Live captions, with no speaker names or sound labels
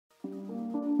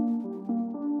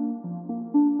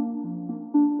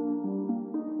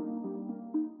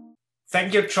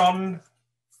Thank you, John,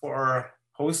 for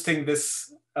hosting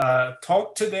this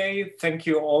talk today. Thank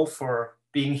you all for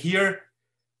being here,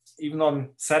 even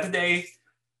on Saturday.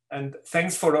 And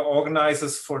thanks for the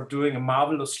organizers for doing a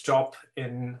marvelous job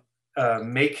in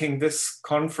making this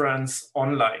conference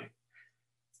online.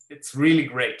 It's really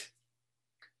great.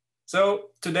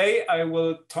 So today I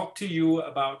will talk to you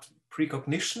about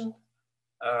precognition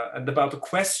and about a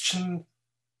question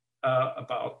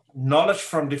about knowledge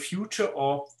from the future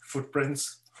or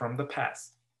footprints from the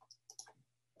past.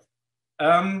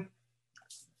 Our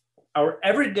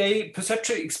everyday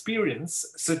perceptual experience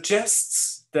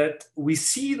suggests that we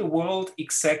see the world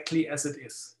exactly as it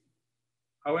is.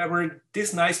 However,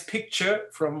 this nice picture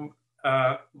from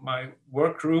my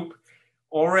work group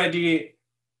already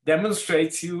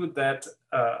demonstrates you that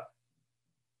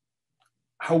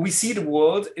how we see the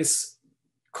world is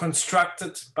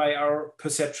constructed by our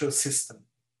perceptual system.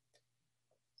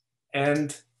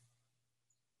 And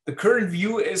the current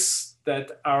view is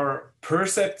that our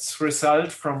percepts result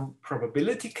from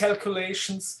probability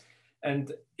calculations,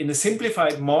 and in a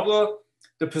simplified model,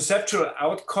 the perceptual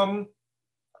outcome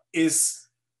is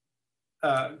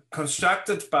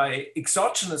constructed by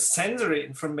exogenous sensory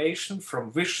information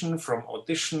from vision, from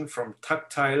audition, from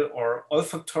tactile or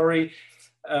olfactory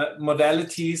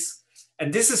modalities.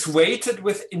 And this is weighted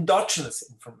with endogenous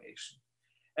information.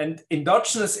 And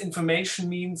endogenous information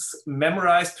means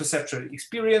memorized perceptual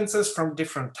experiences from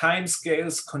different time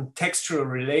scales, contextual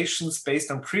relations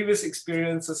based on previous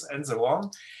experiences, and so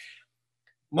on.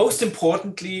 Most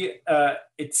importantly,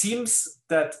 it seems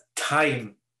that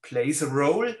time plays a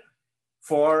role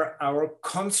for our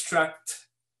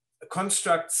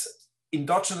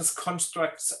endogenous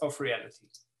constructs of reality.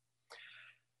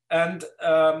 And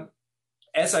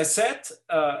as I said,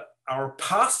 our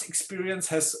past experience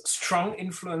has strong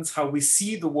influence how we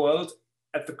see the world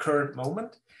at the current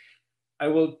moment. I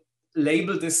will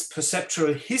label this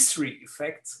perceptual history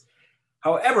effects.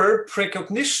 However,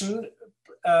 precognition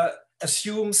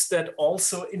assumes that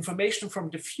also information from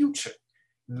the future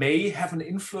may have an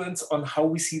influence on how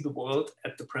we see the world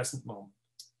at the present moment.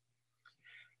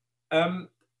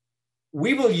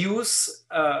 We will use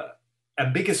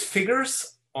ambiguous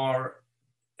figures, or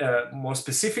more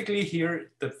specifically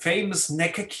here, the famous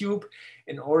Necker cube,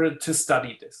 in order to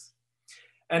study this.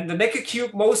 And the Necker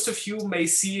cube, most of you may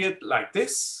see it like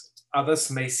this, others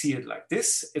may see it like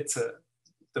this. It's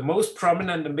the most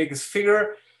prominent and biggest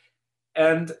figure.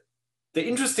 And the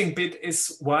interesting bit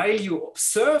is, while you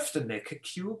observe the Necker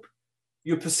cube,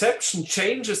 your perception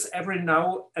changes every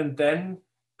now and then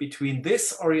between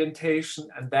this orientation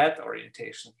and that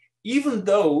orientation, even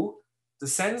though the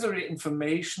sensory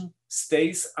information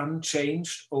stays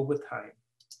unchanged over time.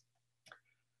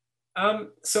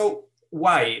 So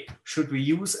why should we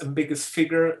use ambiguous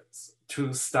figures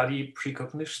to study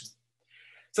precognition?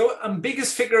 So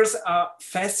ambiguous figures are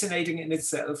fascinating in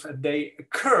itself, and they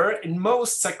occur in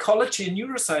most psychology and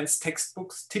neuroscience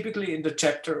textbooks, typically in the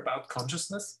chapter about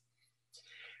consciousness.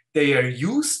 They are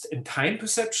used in time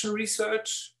perception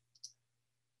research.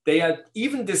 They are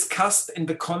even discussed in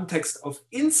the context of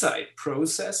insight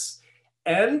process,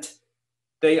 and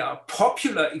they are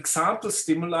popular example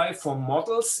stimuli for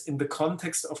models in the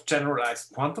context of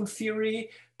generalized quantum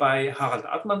theory by Harald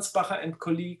Atmansbacher and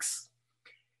colleagues.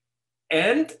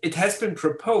 And it has been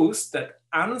proposed that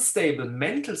unstable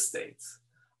mental states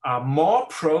are more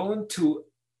prone to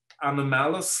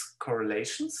anomalous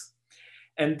correlations.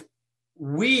 And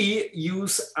we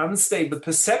use unstable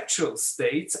perceptual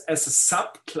states as a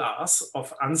subclass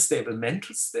of unstable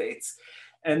mental states.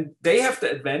 And they have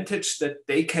the advantage that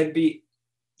they can be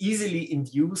easily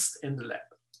induced in the lab.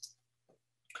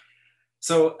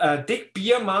 So Dick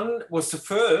Biermann was the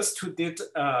first who did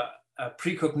a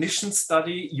precognition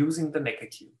study using the Necker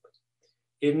cube.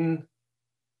 In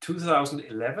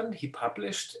 2011, he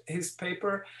published his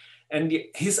paper, and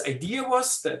his idea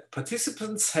was that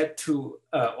participants had to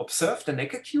observe the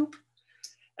Necker cube,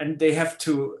 and they have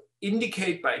to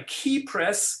indicate by key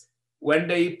press when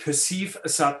they perceive a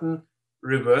sudden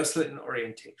reversal in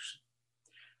orientation.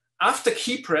 After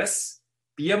key press,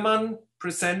 Biermann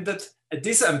presented a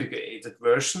disambiguated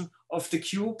version of the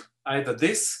cube, either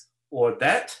this or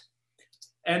that.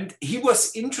 And he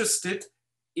was interested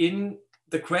in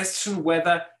the question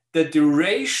whether the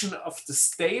duration of the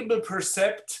stable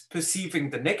percept perceiving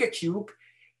the Necker cube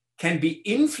can be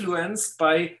influenced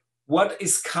by what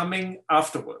is coming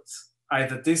afterwards,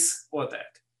 either this or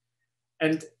that.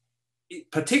 And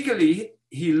particularly,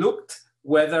 he looked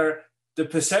whether the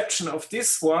perception of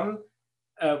this one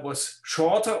was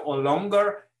shorter or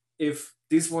longer if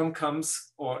this one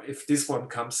comes or if this one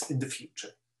comes in the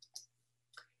future.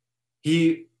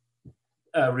 He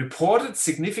reported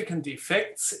significant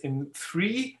effects in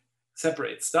 3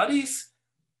 separate studies.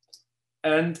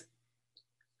 And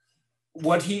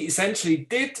what he essentially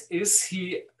did is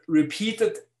he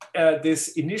repeated this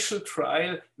initial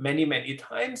trial many, many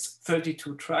times,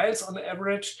 32 trials on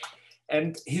average.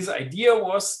 And his idea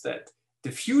was that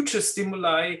the future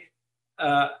stimuli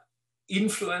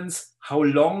influence how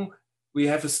long we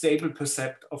have a stable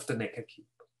percept of the Necker cube.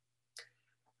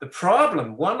 The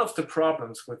problem, one of the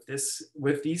problems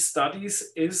with these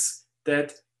studies is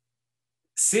that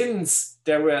since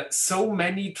there were so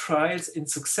many trials in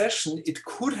succession, it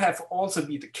could have also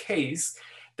be the case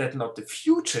that not the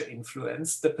future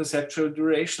influenced the perceptual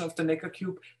duration of the Necker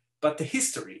cube, but the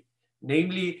history.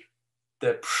 Namely,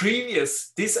 the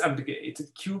previous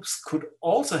disambiguated cubes could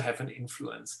also have an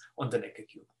influence on the Necker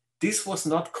cube. This was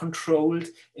not controlled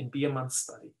in Biermann's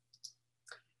study.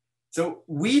 So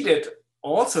we did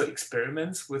also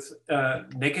experiments with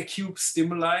Necker cube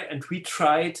stimuli, and we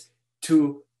tried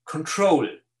to control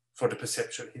for the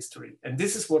perceptual history. And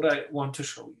this is what I want to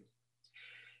show you.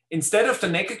 Instead of the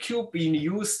Necker cube, we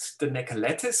used the Necker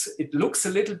lattice. It looks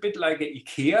a little bit like an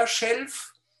IKEA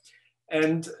shelf.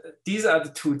 And these are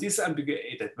the 2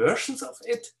 disambiguated versions of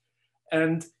it.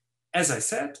 And as I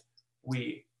said,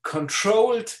 we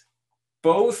controlled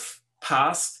both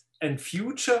past and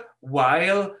future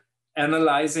while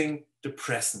analyzing the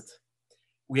present.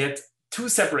 We had 2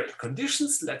 separate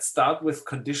conditions. Let's start with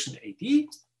condition AD.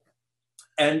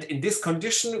 And in this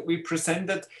condition, we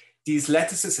presented these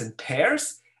lattices in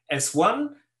pairs,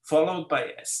 S1 followed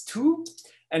by S2.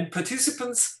 And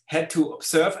participants had to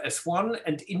observe S1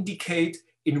 and indicate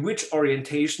in which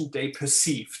orientation they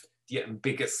perceived the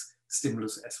ambiguous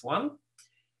stimulus S1.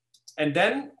 And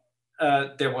then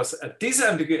there was a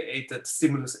disambiguated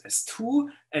stimulus S2,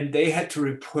 and they had to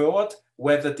report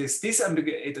whether this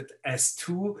disambiguated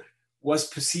S2 was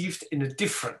perceived in a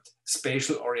different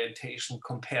spatial orientation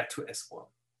compared to S1.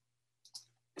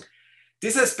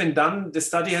 This has been done, the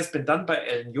study has been done by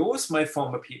Ellen Joos, my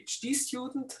former PhD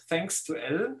student, thanks to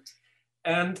Ellen.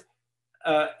 And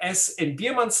as in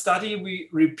Biermann's study, we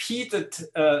repeated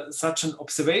such an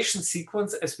observation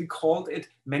sequence, as we called it,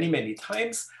 many, many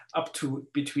times, up to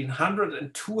between 100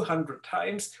 and 200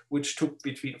 times, which took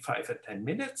between 5 and 10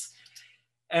 minutes.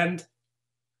 And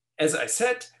as I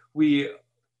said, we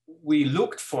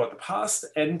looked for the past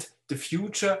and the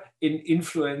future in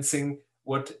influencing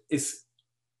what is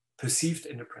perceived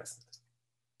in the present.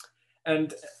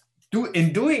 And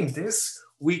in doing this,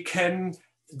 we can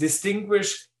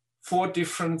distinguish 4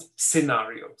 different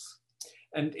scenarios.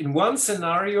 And in one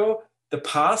scenario, the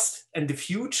past and the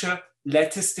future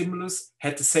lattice stimulus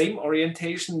had the same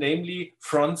orientation, namely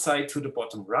front side to the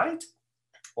bottom right,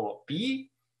 or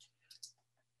B.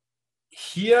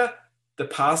 Here, the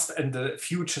past and the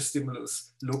future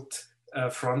stimulus looked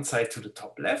front side to the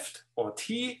top left, or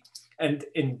T. And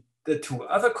in the 2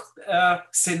 other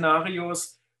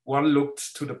scenarios, one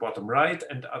looked to the bottom right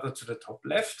and the other to the top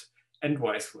left, and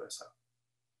vice versa.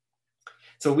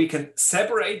 So we can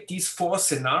separate these 4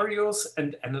 scenarios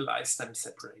and analyze them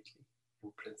separately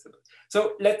in principle.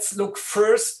 So let's look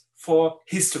first for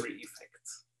history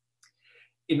effects.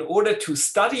 In order to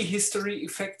study history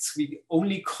effects, we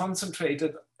only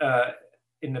concentrated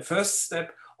in the first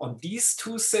step on these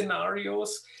 2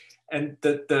 scenarios. And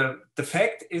the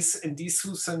fact is, in these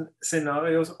 2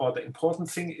 scenarios, or the important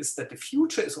thing is that the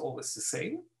future is always the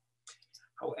same.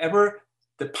 However,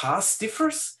 the past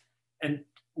differs, and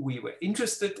we were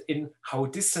interested in how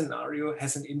this scenario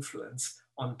has an influence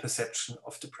on perception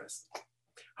of the present.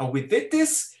 How we did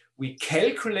this, we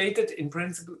calculated in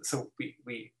principle, so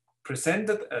we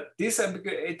presented a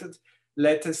disambiguated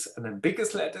lattice, an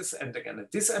ambiguous lattice, and again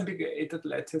a disambiguated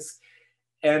lattice.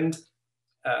 And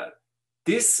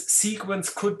this sequence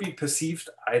could be perceived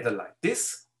either like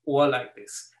this or like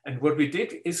this. And what we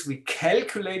did is we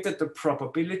calculated the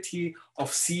probability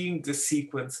of seeing the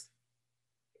sequence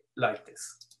like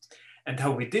this. And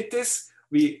how we did this,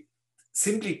 we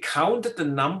simply counted the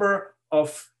number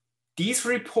of these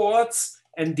reports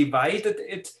and divided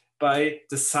it by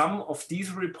the sum of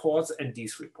these reports and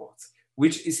these reports,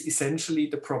 which is essentially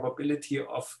the probability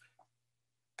of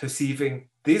perceiving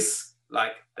this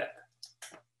like that.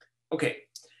 Okay,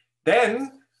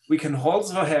 then we can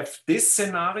also have this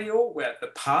scenario where the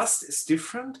past is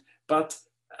different, but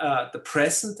the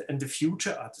present and the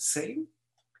future are the same.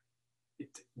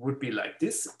 It would be like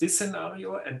this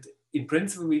scenario, and in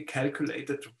principle we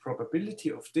calculated the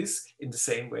probability of this in the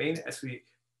same way as we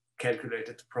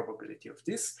calculated the probability of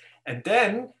this. And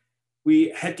then we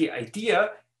had the idea,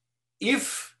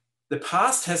 if the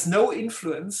past has no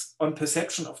influence on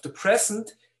perception of the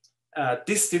present,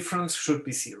 this difference should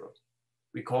be 0.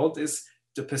 We call this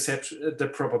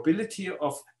the probability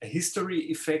of a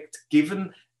history effect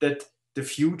given that the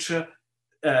future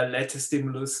lattice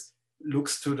stimulus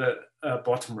looks to the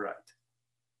bottom right.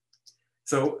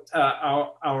 So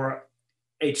our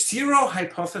H0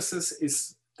 hypothesis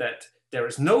is that there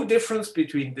is no difference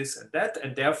between this and that,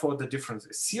 and therefore the difference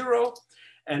is 0.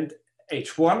 And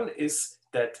H1 is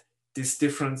that this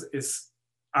difference is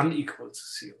unequal to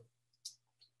 0.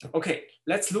 Okay,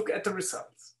 let's look at the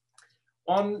results.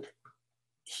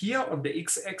 Here on the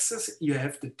x-axis, you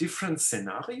have the different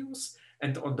scenarios,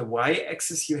 and on the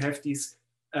y-axis, you have these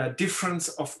difference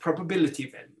of probability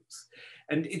values.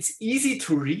 And it's easy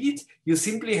to read. You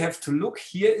simply have to look.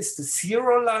 Here is the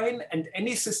 0 line, and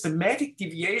any systematic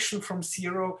deviation from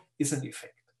 0 is an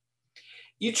effect.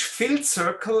 Each filled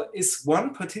circle is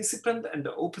one participant, and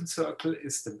the open circle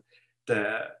is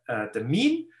the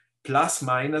mean plus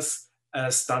minus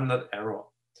standard error.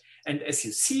 And as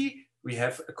you see, we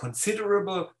have a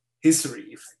considerable history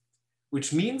effect,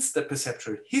 which means the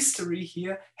perceptual history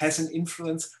here has an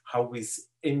influence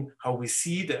in how we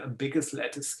see the ambiguous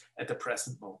lattice at the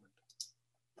present moment.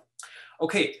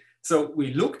 Okay, so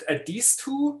we looked at these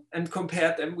two and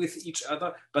compared them with each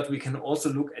other, but we can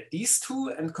also look at these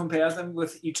two and compare them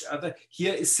with each other.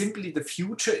 Here is simply the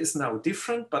future is now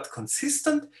different but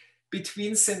consistent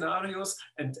between scenarios,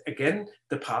 and again,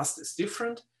 the past is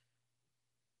different.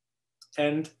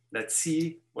 And let's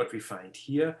see what we find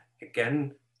here.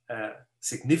 Again,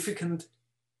 significant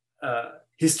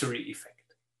history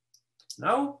effect.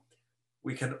 Now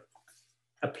we can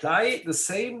apply the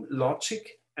same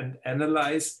logic and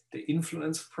analyze the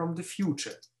influence from the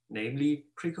future, namely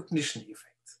precognition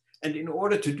effects. And in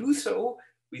order to do so,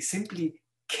 we simply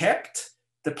kept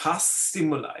the past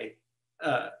stimuli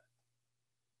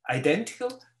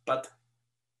identical, but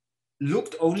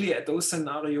looked only at those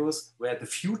scenarios where the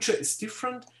future is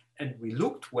different, and we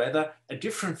looked whether a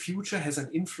different future has an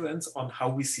influence on how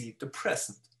we see the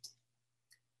present.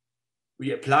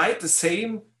 We applied the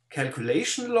same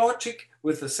calculation logic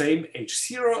with the same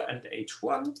H0 and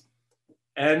H1,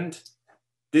 and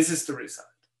this is the result.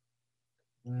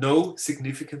 No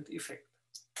significant effect.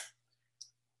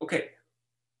 Okay,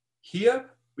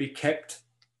 here we kept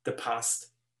the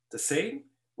past the same,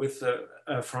 with the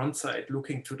front side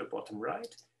looking to the bottom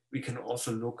right. We can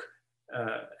also look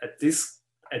at these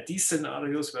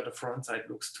scenarios where the front side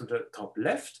looks to the top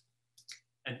left.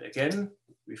 And again,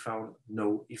 we found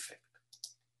no effect.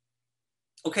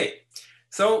 Okay,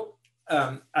 so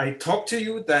I talked to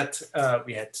you that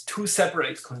we had two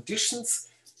separate conditions.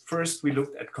 First, we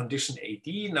looked at condition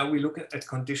AD. Now we look at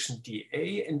condition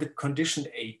DA. In the condition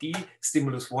AD,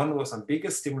 stimulus 1 was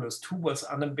ambiguous, stimulus 2 was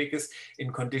unambiguous.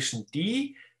 In condition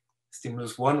D,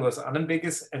 stimulus 1 was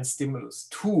unambiguous and stimulus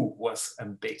 2 was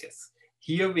ambiguous.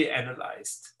 Here we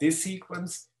analyzed this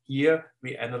sequence. Here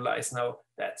we analyze now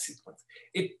that sequence.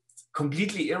 It's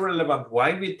completely irrelevant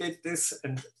why we did this,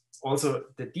 and also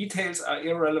the details are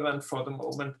irrelevant for the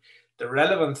moment. The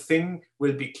relevant thing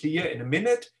will be clear in a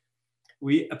minute.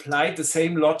 We applied the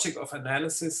same logic of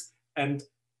analysis, and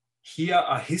here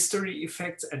are history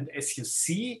effects. And as you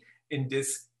see in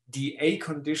this DA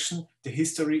condition, the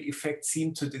history effects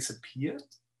seem to disappear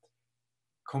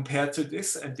compared to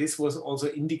this. And this was also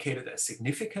indicated as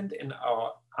significant in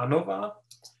our ANOVA.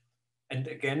 And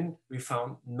again, we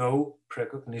found no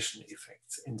precognition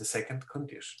effects in the second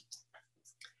condition.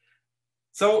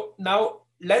 So now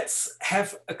let's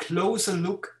have a closer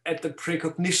look at the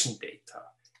precognition data.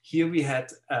 Here we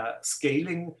had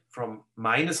scaling from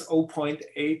minus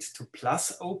 0.8 to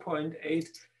plus 0.8.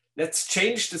 Let's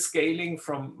change the scaling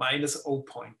from minus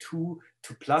 0.2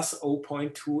 to plus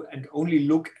 0.2 and only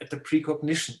look at the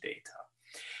precognition data.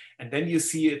 And then you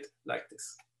see it like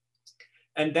this.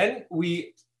 And then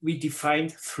we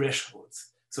defined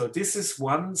thresholds. So this is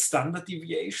one standard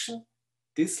deviation,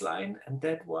 this line and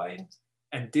that line.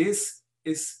 And this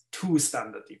is two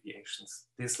standard deviations,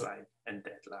 this line and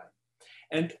that line.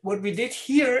 And what we did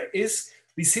here is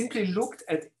we simply looked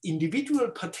at individual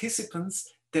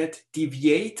participants that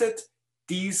deviated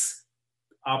these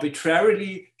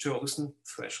arbitrarily chosen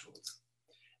thresholds.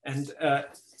 And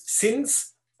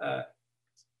since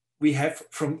we have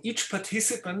from each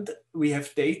participant, we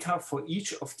have data for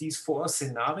each of these four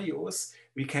scenarios,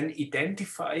 we can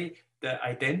identify the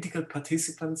identical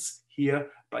participants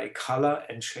here by color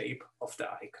and shape of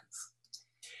the icons.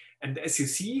 And as you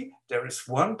see, there is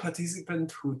one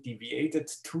participant who deviated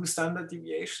two standard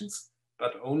deviations,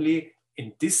 but only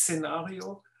in this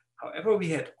scenario. However, we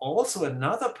had also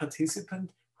another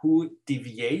participant who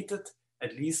deviated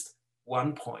at least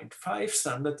 1.5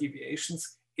 standard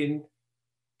deviations in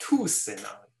two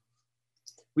scenarios.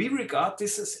 we regard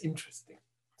this as interesting.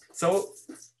 So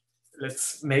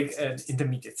let's make an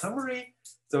intermediate summary.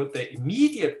 So the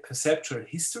immediate perceptual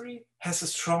history has a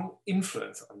strong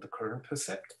influence on the current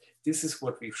percept. This is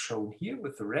what we've shown here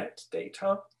with the red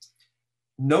data.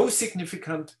 No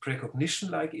significant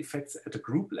precognition-like effects at the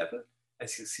group level,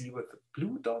 as you see with the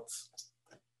blue dots.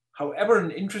 However,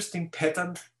 an interesting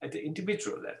pattern at the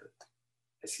individual level,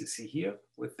 as you see here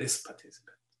with this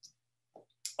participant.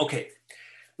 Okay,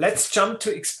 let's jump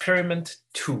to experiment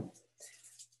 2.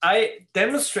 I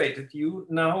demonstrated you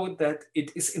now that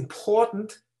it is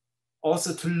important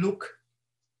also to look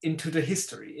into the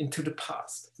history, into the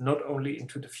past, not only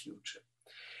into the future.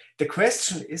 The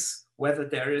question is whether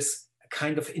there is a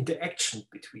kind of interaction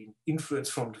between influence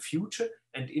from the future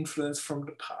and influence from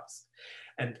the past.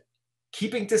 And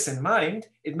keeping this in mind,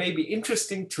 it may be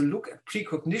interesting to look at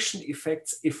precognition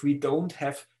effects if we don't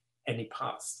have any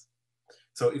past.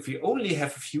 So if we only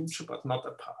have a future but not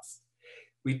a past.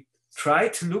 We try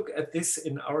to look at this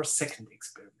in our second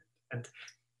experiment. And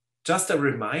just a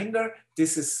reminder,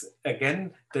 this is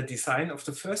again the design of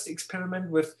the first experiment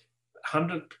with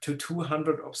 100 to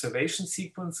 200 observation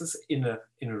sequences in a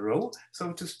row,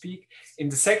 so to speak. In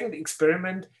the second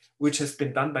experiment, which has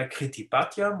been done by Kriti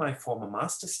Bhatia, my former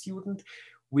master student,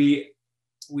 we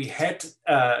had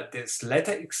this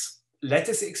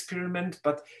lattice experiment,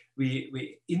 but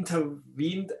we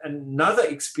intervened another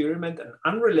experiment, an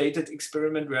unrelated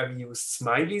experiment where we used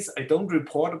smileys. I don't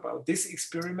report about this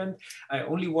experiment. I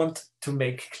only want to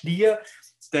make clear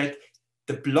that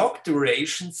the block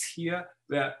durations here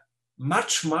were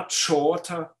much, much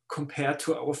shorter compared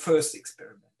to our first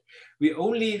experiment. We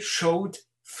only showed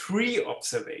 3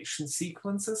 observation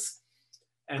sequences,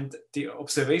 and the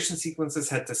observation sequences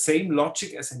had the same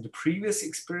logic as in the previous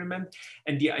experiment.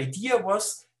 And the idea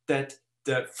was that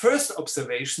the first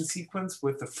observation sequence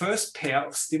with the first pair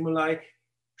of stimuli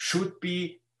should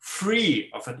be free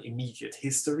of an immediate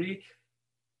history,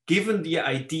 given the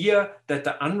idea that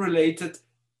the unrelated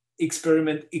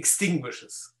experiment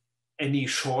extinguishes any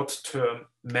short-term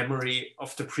memory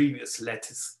of the previous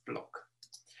lattice block.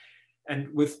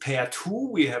 And with pair 2,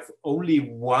 we have only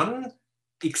one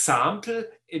example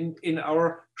in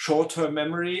our short-term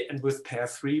memory, and with pair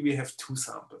 3 we have 2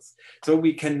 samples. So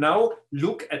we can now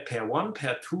look at pair 1,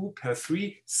 pair 2, pair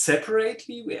 3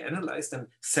 separately. We analyze them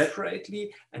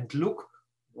separately and look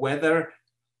whether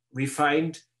we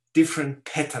find different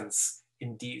patterns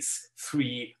in these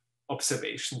 3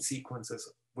 observation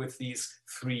sequences with these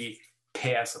 3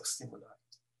 pairs of stimuli.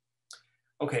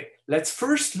 Okay, let's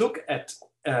first look at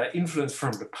influence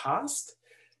from the past.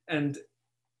 And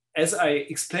as I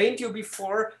explained to you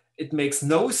before, it makes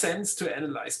no sense to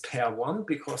analyze pair 1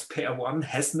 because pair 1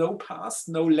 has no past,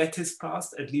 no lattice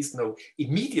past, at least no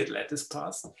immediate lattice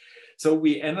past. So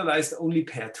we analyzed only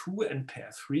pair 2 and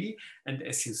pair 3. And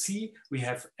as you see, we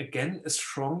have again a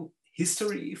strong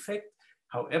history effect.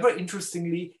 However,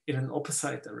 interestingly, in an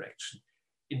opposite direction.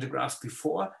 In the graph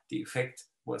before, the effect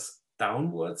was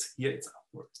downwards, here it's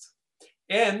upwards.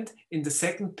 And in the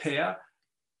second pair,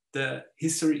 the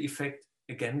history effect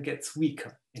again gets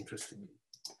weaker, interestingly.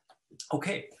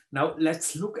 Okay, now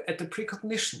let's look at the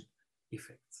precognition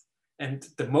effects. And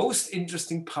the most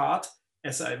interesting part,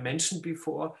 as I mentioned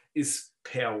before, is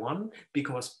pair 1,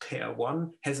 because pair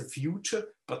 1 has a future,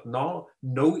 but now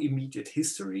no immediate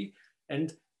history.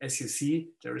 And as you see,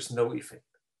 there is no effect.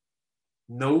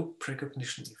 No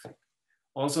precognition effect.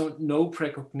 Also, no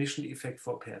precognition effect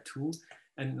for pair 2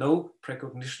 and no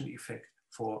precognition effect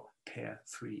for pair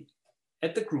 3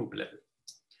 at the group level.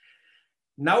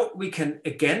 Now we can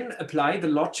again apply the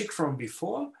logic from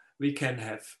before. We can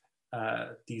have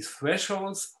these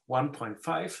thresholds,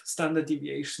 1.5 standard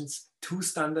deviations, 2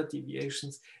 standard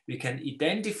deviations. We can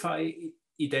identify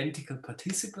identical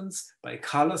participants by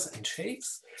colors and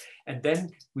shapes. And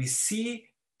then we see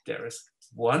there is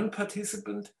one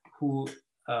participant who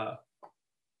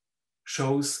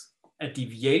shows a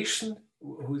deviation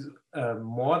who's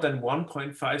more than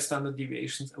 1.5 standard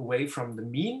deviations away from the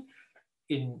mean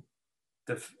in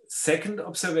the second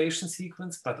observation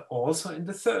sequence, but also in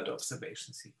the third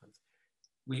observation sequence.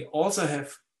 We also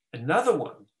have another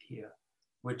one here,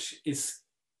 which is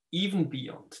even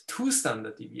beyond 2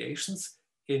 standard deviations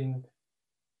in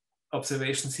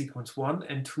observation sequence 1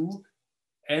 and 2,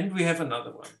 and we have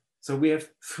another one. So we have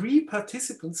 3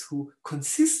 participants who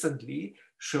consistently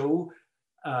show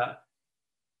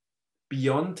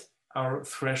beyond our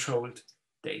threshold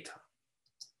data.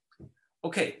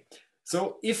 Okay,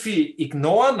 so if we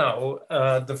ignore now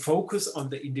the focus on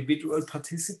the individual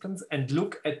participants and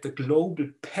look at the global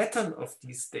pattern of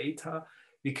these data,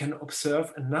 we can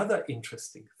observe another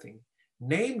interesting thing.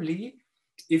 Namely,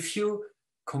 if you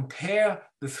compare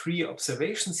the three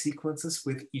observation sequences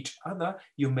with each other,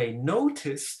 you may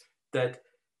notice that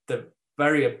the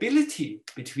variability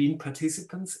between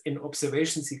participants in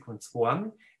observation sequence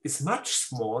 1 is much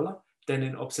smaller than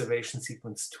in observation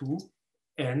sequence 2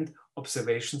 and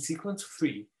observation sequence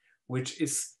 3, which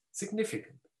is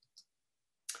significant.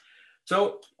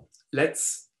 So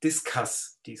let's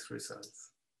discuss these results.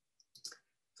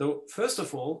 So first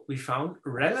of all, we found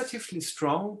relatively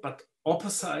strong but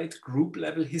opposite group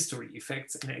level history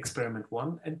effects in experiment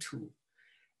 1 and 2.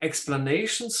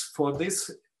 Explanations for this,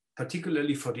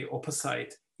 particularly for the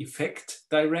opposite effect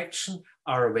direction,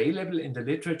 are available in the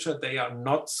literature. They are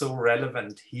not so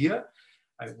relevant here.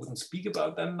 I wouldn't speak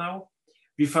about them now.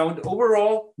 We found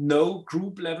overall no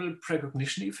group level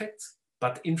precognition effects,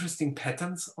 but interesting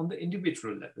patterns on the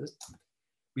individual level.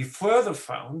 We further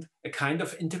found a kind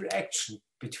of interaction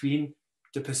between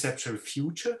the perceptual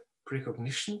future,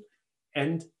 precognition,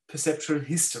 and perceptual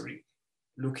history,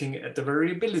 looking at the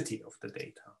variability of the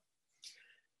data.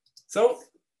 So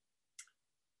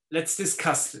let's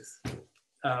discuss this.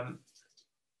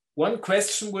 One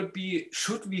question would be,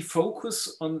 should we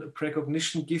focus on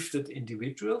precognition gifted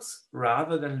individuals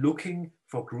rather than looking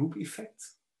for group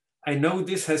effects? I know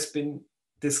this has been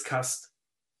discussed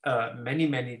many,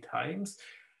 many times.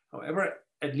 However,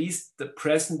 at least the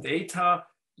present data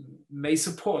may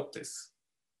support this.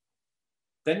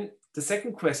 Then the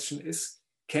second question is,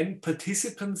 can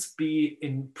participants be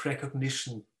in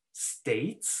precognition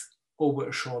states over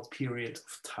a short period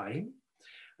of time?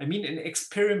 I mean, in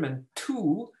experiment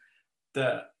 2,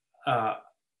 the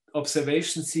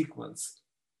observation sequence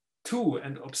 2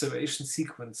 and observation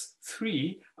sequence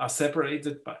 3 are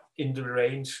separated in the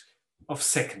range of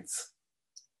seconds.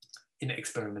 In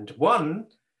experiment 1,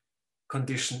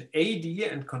 condition AD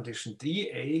and condition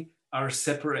DA are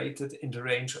separated in the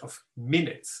range of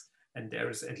minutes. And there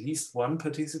is at least one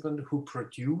participant who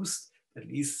produced at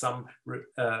least some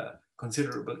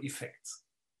considerable effects.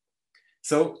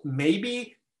 So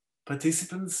maybe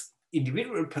participants,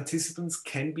 individual participants,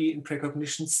 can be in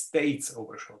precognition states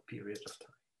over a short period of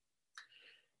time.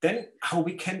 Then how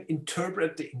we can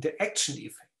interpret the interaction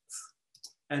effects.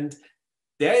 And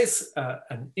there is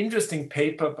an interesting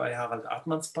paper by Harald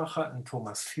Artmannsbacher and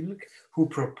Thomas Filk, who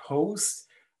proposed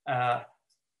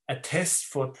a test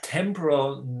for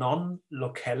temporal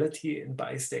non-locality in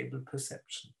bistable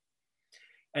perception.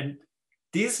 And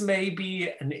this may be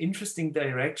an interesting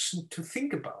direction to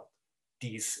think about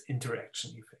these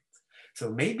interaction effects.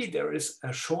 So maybe there is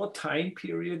a short time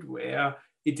period where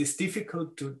it is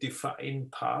difficult to define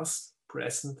past,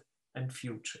 present, and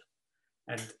future.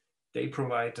 And they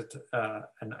provided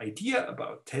an idea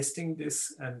about testing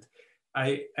this. And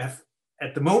I have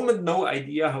at the moment no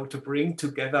idea how to bring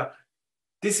together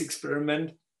this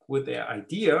experiment with their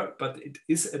idea, but it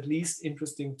is at least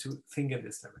interesting to think in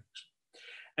this direction.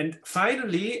 And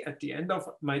finally, at the end of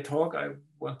my talk, I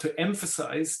want to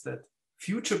emphasize that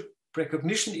future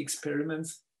precognition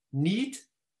experiments need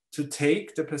to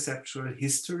take the perceptual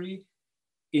history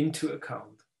into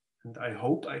account. And I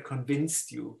hope I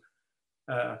convinced you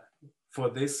for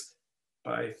this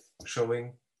by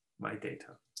showing my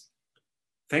data.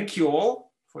 Thank you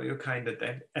all for your kind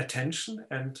attention,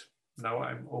 and now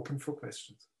I'm open for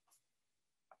questions.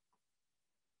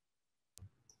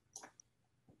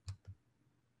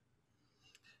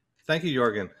 Thank you,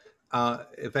 Jorgen.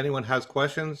 If anyone has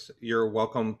questions, you're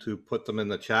welcome to put them in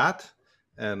the chat,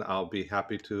 and I'll be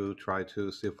happy to try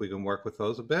to see if we can work with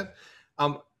those a bit.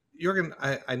 Jorgen,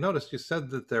 I noticed you said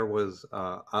that there was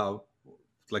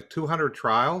like 200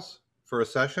 trials for a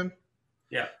session.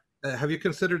 Yeah. Have you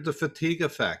considered the fatigue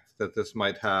effect that this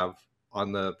might have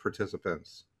on the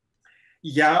participants?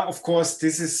 Yeah, of course,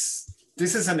 this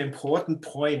is an important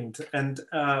point. And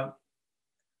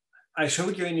I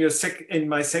showed you in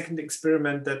my second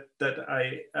experiment that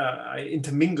I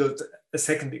intermingled a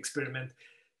second experiment,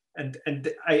 and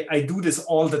I do this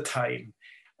all the time.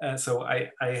 So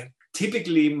I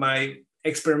typically, my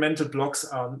experimental blocks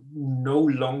are no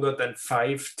longer than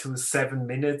 5 to 7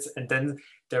 minutes, and then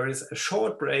there is a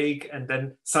short break, and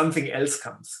then something else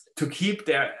comes to keep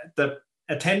the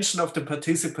attention of the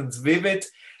participants vivid,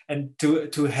 and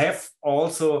to have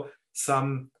also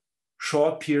some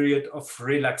short period of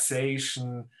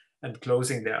relaxation and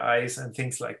closing their eyes and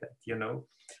things like that, you know.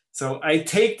 So I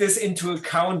take this into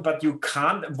account, but you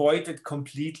can't avoid it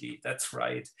completely. That's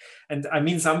right. And I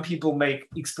mean, some people make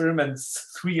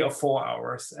experiments 3 or 4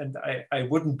 hours, and I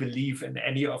wouldn't believe in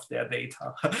any of their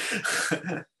data.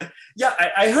 Yeah,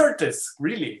 I heard this,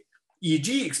 really.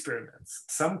 EEG experiments.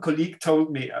 Some colleague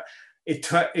told me,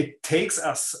 it takes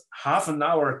us half an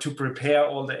hour to prepare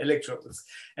all the electrodes.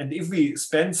 And if we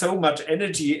spend so much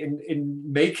energy in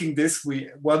making this, we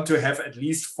want to have at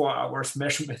least 4 hours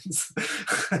measurements.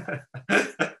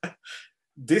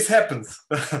 This happens.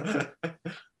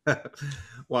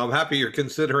 Well, I'm happy you're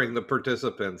considering the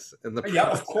participants in the process. Yeah,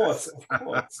 of course, of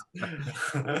course.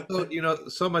 So, you know,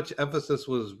 so much emphasis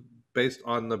was based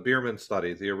on the Biermann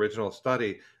study, the original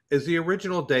study. Is the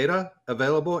original data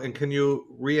available, and can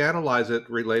you reanalyze it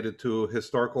related to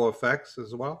historical effects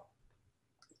as well?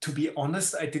 To be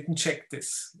honest, I didn't check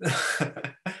this.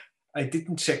 I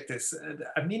didn't check this.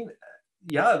 I mean,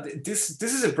 yeah, this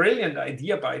is a brilliant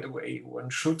idea, by the way. One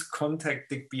should contact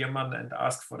Dick Biermann and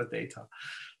ask for the data.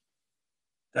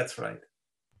 That's right.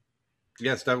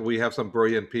 Yes, we have some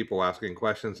brilliant people asking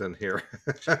questions in here.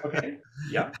 Okay,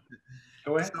 yeah,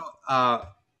 go ahead. So,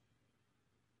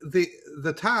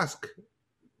 the task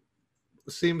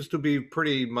seems to be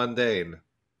pretty mundane.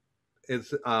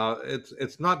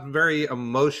 It's not very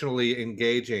emotionally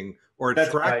engaging or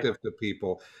attractive to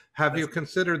people. Have you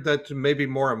considered that maybe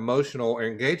more emotional or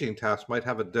engaging tasks might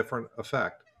have a different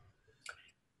effect?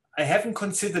 I haven't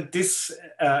considered this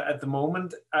at the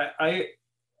moment.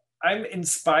 I'm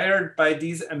inspired by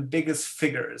these ambiguous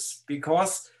figures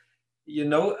because, you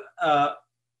know,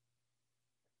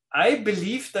 I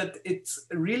believe that it's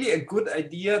really a good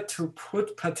idea to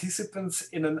put participants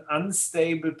in an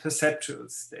unstable perceptual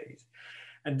state.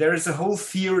 And there is a whole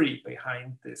theory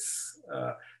behind this,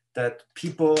 that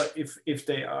people, if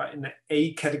they are in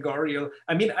a categorical,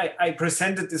 I mean, I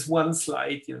presented this one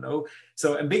slide, you know,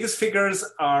 so ambiguous figures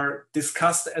are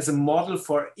discussed as a model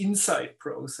for insight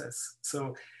process.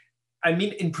 So, I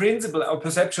mean, in principle, our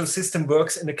perceptual system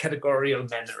works in a categorical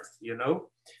manner, you know,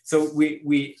 so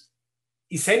we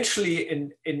essentially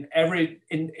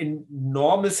in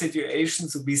normal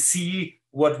situations, we see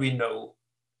what we know,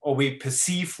 or we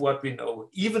perceive what we know,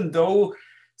 even though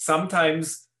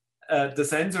sometimes the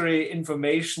sensory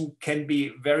information can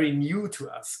be very new to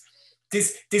us.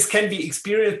 This can be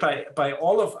experienced by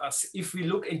all of us. If we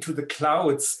look into the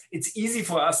clouds, it's easy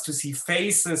for us to see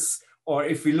faces, or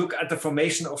if we look at the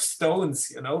formation of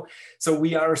stones, you know. So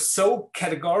we are so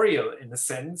categorical in a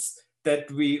sense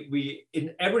that we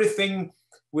in everything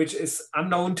which is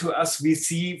unknown to us, we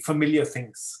see familiar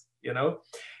things, you know.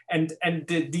 And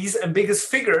these ambiguous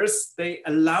figures, they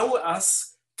allow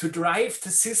us to drive the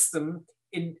system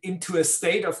into a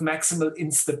state of maximal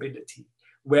instability,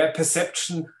 where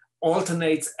perception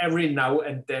alternates every now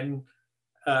and then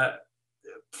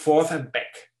forth and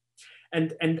back.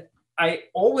 And I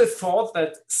always thought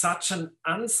that such an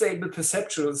unstable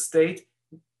perceptual state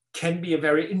can be a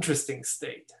very interesting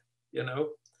state, you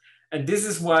know. And this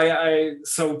is why I'm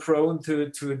so prone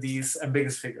to these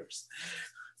ambiguous figures,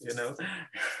 you know.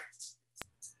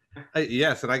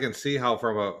 Yes, and I can see how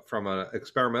from an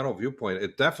experimental viewpoint,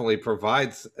 it definitely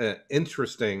provides an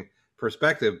interesting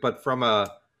perspective. But from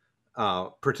a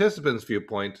participant's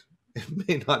viewpoint, it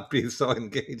may not be so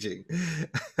engaging.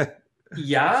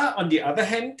 Yeah, on the other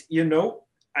hand, you know,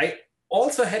 I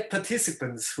also had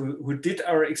participants who did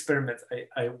our experiments.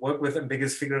 I worked with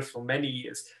ambiguous figures for many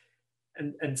years.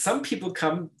 And some people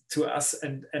come to us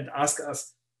and ask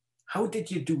us, how did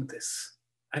you do this?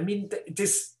 I mean,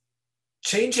 this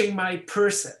changing my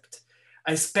percept.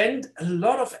 I spend a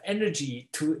lot of energy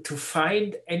to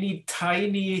find any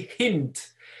tiny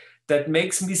hint that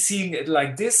makes me seeing it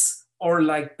like this or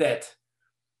like that.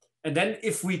 And then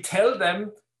if we tell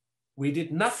them we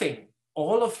did nothing,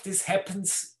 all of this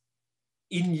happens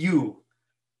in you,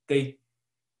 they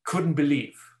couldn't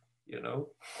believe, you know.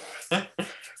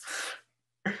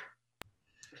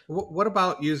 What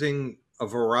about using a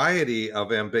variety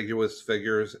of ambiguous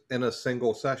figures in a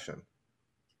single session?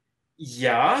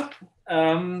 Yeah,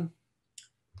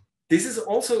 this is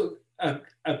also a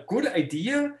good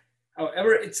idea.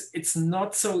 However, it's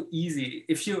not so easy.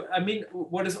 If you, I mean,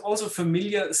 what is also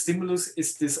familiar stimulus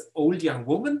is this old young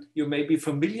woman. You may be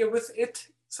familiar with it.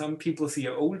 Some people see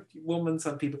an old woman,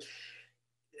 some people.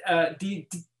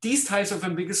 These types of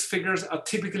ambiguous figures are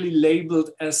typically labeled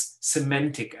as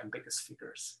semantic ambiguous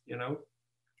figures, you know,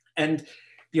 and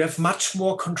you have much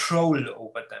more control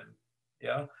over them.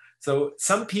 Yeah. So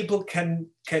some people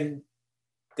can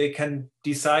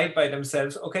decide by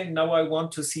themselves, okay, now I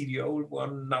want to see the old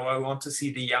one, now I want to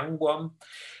see the young one.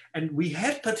 And we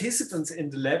had participants in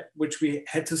the lab which we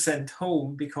had to send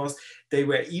home because they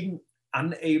were even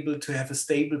unable to have a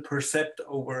stable percept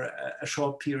over a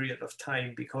short period of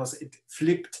time because it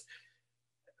flipped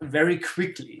very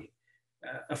quickly,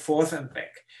 forth and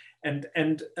back. And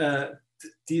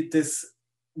this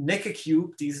Necker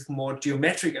cube, these more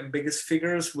geometric ambiguous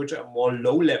figures, which are more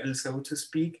low level, so to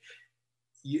speak,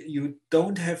 you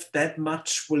don't have that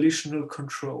much volitional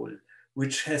control,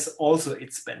 which has also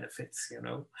its benefits, you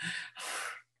know.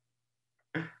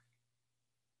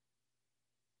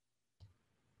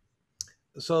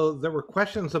 So there were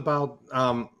questions about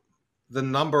the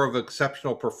number of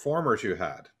exceptional performers you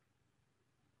had.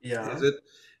 Yeah. Is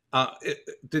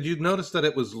did you notice that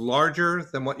it was larger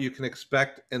than what you can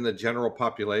expect in the general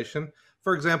population?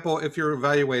 For example, if you're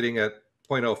evaluating at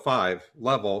 0.05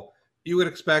 level, you would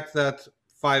expect that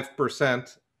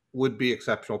 5% would be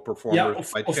exceptional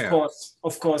performers by chance.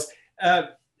 Of course.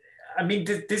 I mean,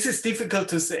 this is difficult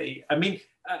to say. I mean,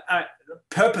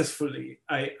 purposefully,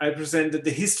 I presented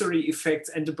the history effects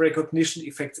and the precognition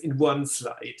effects in one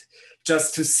slide,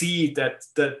 just to see that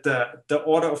the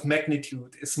order of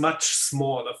magnitude is much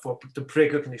smaller for the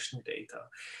precognition data.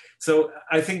 So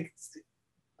I think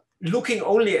looking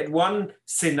only at one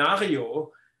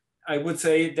scenario, I would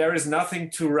say there is nothing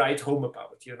to write home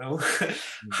about, you know.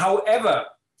 However,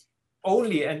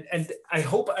 only, and I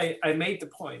hope I made the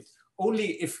point,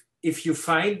 only if you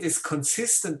find this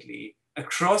consistently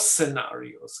across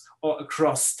scenarios or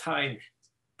across time,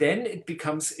 then it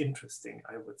becomes interesting,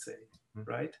 I would say,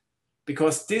 right?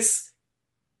 Because this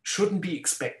shouldn't be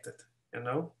expected, you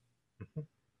know?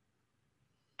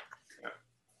 Yeah.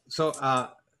 So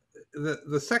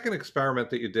the second experiment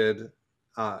that you did,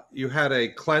 you had a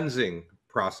cleansing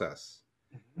process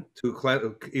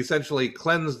to essentially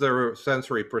cleanse their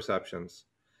sensory perceptions.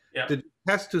 Yeah. Did you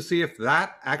test to see if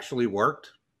that actually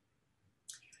worked?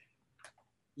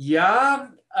 Yeah,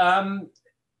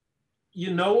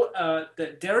 you know,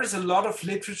 there is a lot of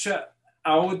literature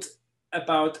out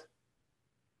about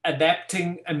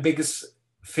adapting ambiguous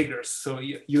figures. So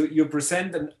you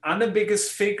present an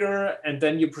unambiguous figure, and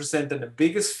then you present an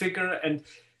ambiguous figure, and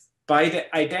by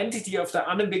the identity of the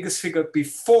unambiguous figure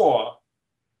before,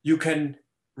 you can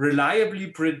reliably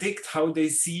predict how they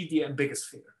see the ambiguous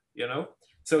figure, you know?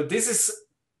 So this is,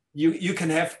 you can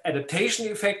have adaptation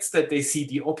effects that they see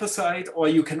the opposite, or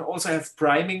you can also have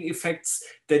priming effects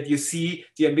that you see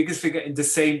the ambiguous figure in the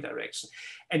same direction.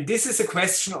 And this is a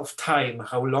question of time,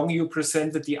 how long you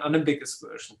presented the unambiguous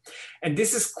version. And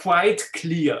this is quite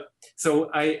clear. So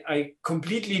I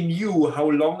completely knew how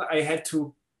long I had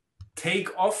to take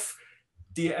off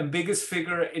the ambiguous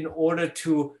figure in order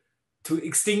to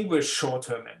extinguish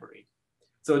short-term memory.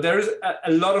 So there is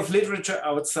a lot of literature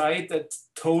outside that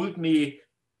told me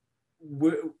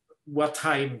what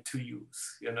time to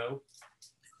use, you know.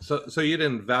 So you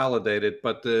didn't validate it,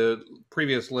 but the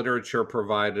previous literature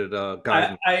provided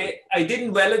guidance. I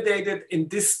didn't validate it in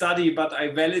this study, but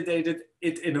I validated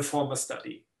it in a former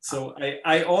study. So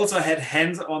I also had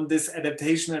hands on this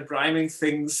adaptation and priming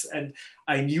things, and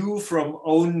I knew from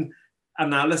own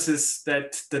analysis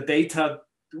that the data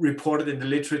reported in the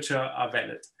literature are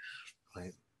valid.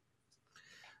 Right.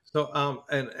 So,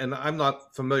 and I'm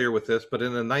not familiar with this, but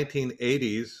in the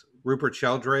 1980s, Rupert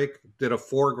Sheldrake did a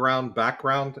foreground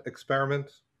background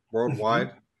experiment worldwide.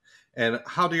 Mm-hmm. And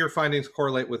how do your findings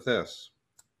correlate with this?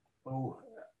 Oh,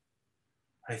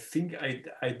 I think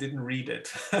I didn't read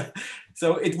it.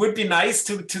 So it would be nice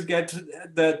to get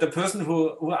the person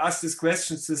who asked these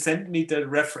questions to send me the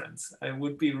reference. I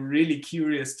would be really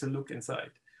curious to look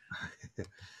inside.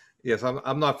 Yes,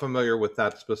 I'm not familiar with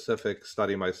that specific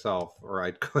study myself, or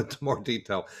I'd go into more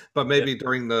detail. But maybe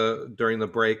during the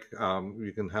break,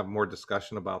 you can have more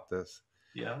discussion about this.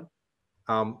 Yeah.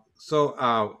 So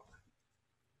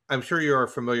I'm sure you are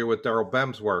familiar with Daryl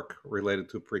Bem's work related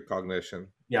to precognition.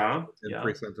 Yeah. And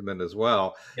presentiment as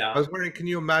well. Yeah. I was wondering, can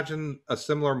you imagine a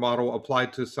similar model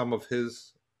applied to some of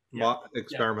his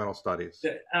experimental studies?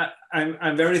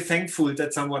 I'm very thankful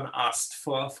that someone asked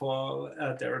for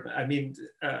Daryl. I mean,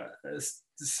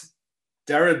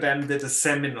 Daryl Bem did a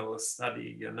seminal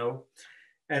study, you know,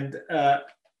 and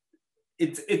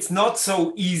it's not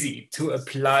so easy to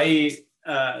apply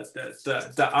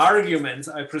the arguments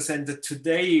I presented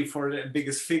today for the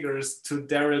ambiguous figures to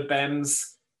Daryl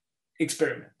Bem's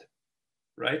experiment,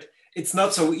 right? It's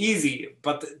not so easy,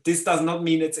 but this does not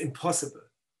mean it's impossible.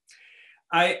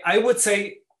 I would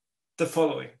say the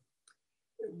following.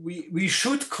 We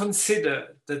should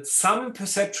consider that some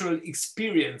perceptual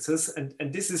experiences,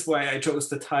 and this is why I chose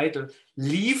the title,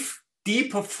 leave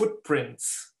deeper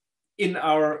footprints in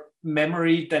our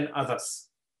memory than others.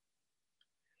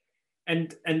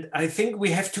 And I think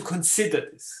we have to consider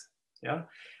this. Yeah,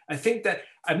 I think that,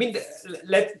 I mean,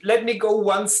 let me go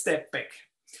one step back.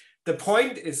 The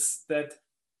point is that,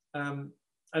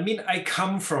 I mean, I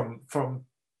come from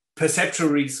perceptual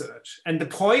research. And the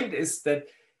point is that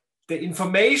the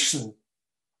information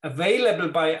available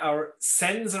by our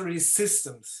sensory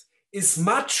systems is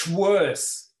much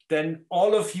worse than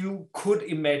all of you could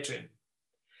imagine.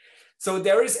 So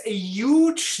there is a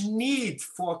huge need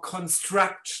for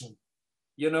construction,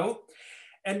 you know?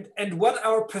 And what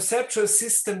our perceptual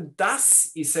system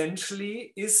does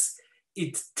essentially is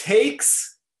it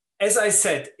takes, as I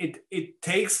said, it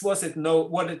takes what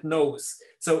it knows.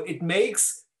 So it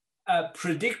makes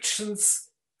predictions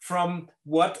from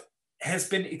what has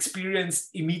been experienced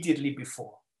immediately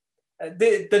before.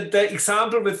 The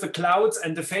example with the clouds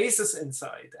and the faces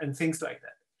inside and things like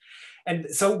that. And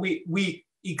so we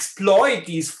exploit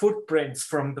these footprints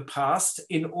from the past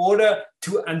in order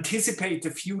to anticipate the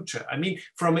future. I mean,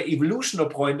 from an evolutionary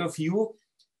point of view,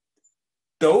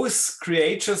 those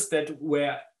creatures that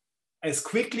were as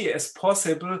quickly as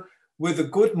possible with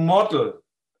a good model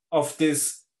of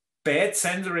this bad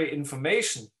sensory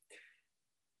information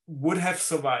would have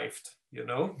survived, you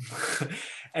know?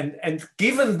 and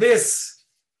given this,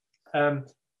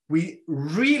 we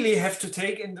really have to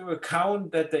take into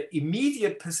account that the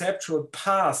immediate perceptual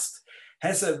past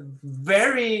has a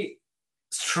very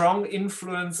strong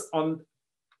influence on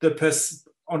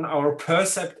our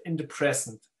percept in the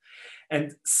present.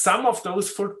 And some of those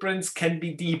footprints can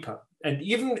be deeper. And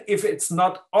even if it's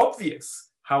not obvious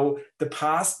how the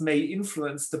past may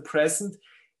influence the present,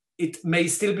 it may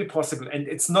still be possible. And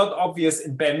it's not obvious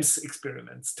in BEMS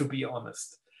experiments, to be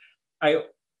honest. I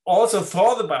also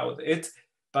thought about it,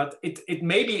 but it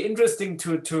may be interesting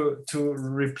to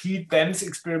repeat BEMS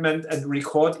experiment and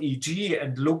record EEG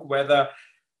and look whether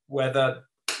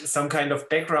some kind of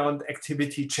background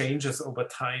activity changes over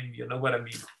time. You know what I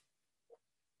mean?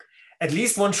 At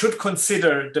least one should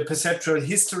consider the perceptual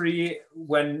history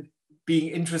when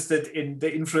being interested in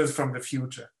the influence from the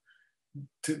future,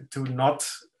 to not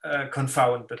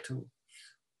confound the two.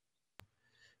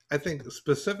 I think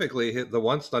specifically the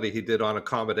one study he did on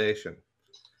accommodation,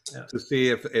 yeah, to see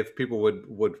if people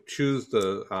would choose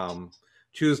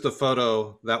the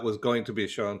photo that was going to be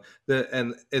shown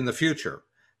and in the future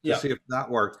to, yeah, see if that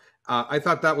worked. I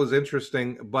thought that was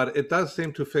interesting, but it does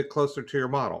seem to fit closer to your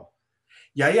model.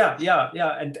 Yeah.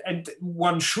 And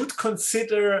one should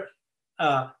consider,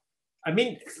 I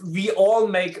mean, we all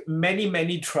make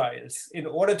many trials in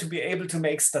order to be able to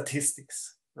make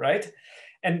statistics, right?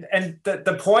 And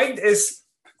the point is,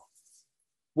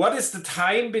 what is the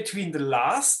time between the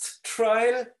last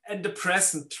trial and the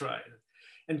present trial?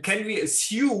 And can we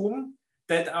assume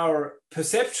that our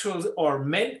perceptual or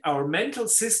our mental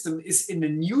system is in a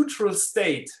neutral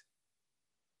state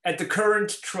at the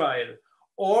current trial?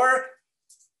 Or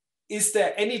is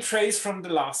there any trace from the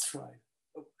last trial?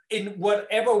 In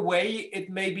whatever way it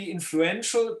may be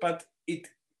influential, but it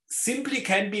simply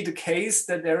can be the case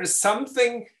that there is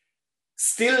something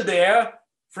still there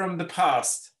from the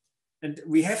past. And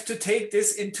we have to take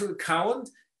this into account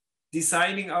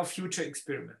designing our future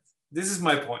experiments. This is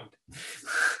my point.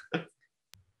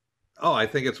 Oh, I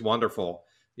think it's wonderful.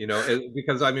 You know,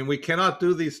 because I mean, we cannot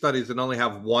do these studies and only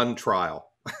have one trial.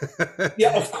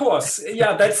 Yeah, of course.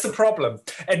 Yeah, that's the problem.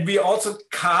 And we also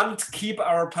can't keep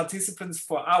our participants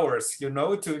for hours, you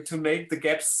know, to make the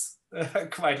gaps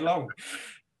quite long.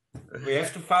 We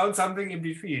have to find something in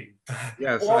between.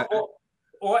 Yes.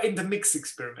 Or in the mix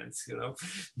experiments, you know,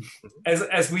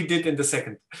 as we did in the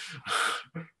second.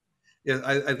 Yeah,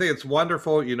 I think it's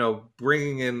wonderful, you know,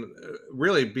 bringing in,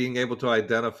 really being able to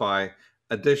identify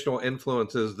additional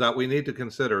influences that we need to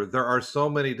consider. There are so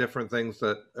many different things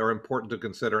that are important to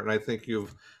consider, and I think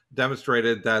you've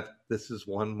demonstrated that this is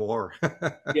one more.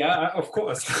 Yeah, of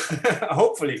course.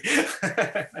 Hopefully.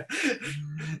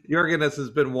 Jürgen, this has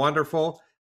been wonderful.